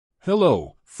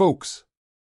Hello, folks.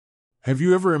 Have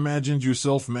you ever imagined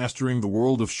yourself mastering the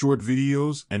world of short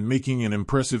videos and making an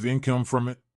impressive income from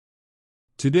it?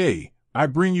 Today, I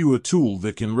bring you a tool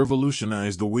that can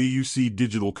revolutionize the way you see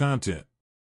digital content.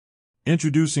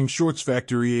 Introducing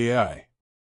ShortsFactory AI.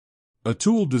 A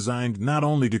tool designed not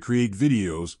only to create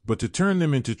videos, but to turn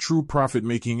them into true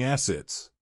profit-making assets.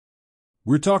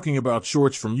 We're talking about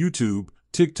shorts from YouTube,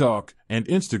 TikTok, and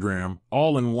Instagram,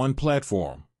 all in one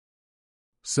platform.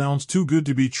 Sounds too good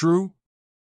to be true?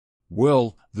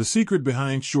 Well, the secret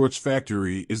behind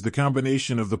ShortsFactory is the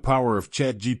combination of the power of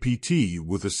ChatGPT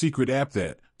with a secret app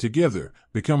that, together,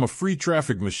 become a free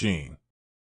traffic machine.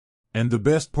 And the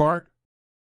best part?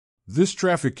 This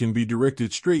traffic can be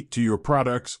directed straight to your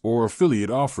products or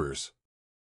affiliate offers.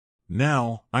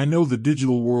 Now, I know the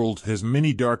digital world has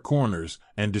many dark corners,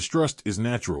 and distrust is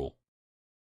natural.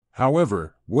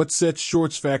 However, what sets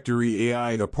ShortsFactory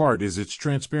AI apart is its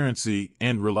transparency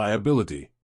and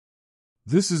reliability.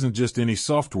 This isn't just any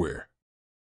software.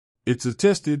 It's a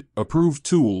tested, approved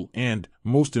tool and,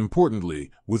 most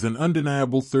importantly, with an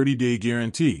undeniable 30-day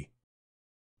guarantee.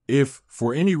 If,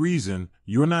 for any reason,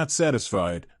 you're not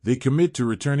satisfied, they commit to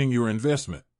returning your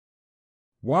investment.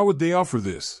 Why would they offer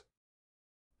this?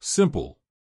 Simple.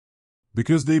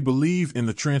 Because they believe in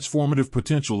the transformative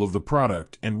potential of the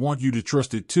product and want you to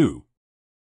trust it too.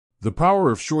 The power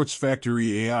of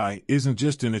ShortsFactory AI isn't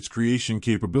just in its creation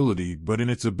capability but in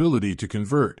its ability to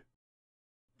convert.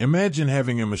 Imagine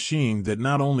having a machine that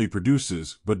not only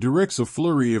produces but directs a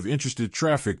flurry of interested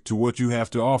traffic to what you have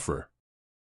to offer.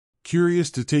 Curious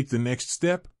to take the next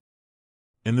step?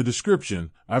 In the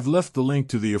description, I've left the link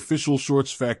to the official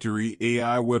ShortsFactory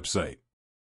AI website.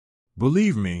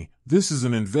 Believe me, this is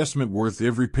an investment worth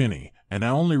every penny, and I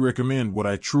only recommend what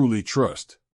I truly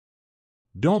trust.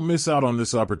 Don't miss out on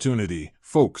this opportunity,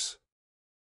 folks.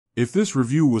 If this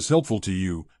review was helpful to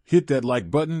you, hit that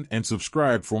like button and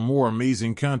subscribe for more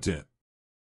amazing content.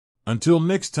 Until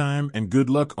next time, and good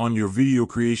luck on your video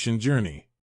creation journey.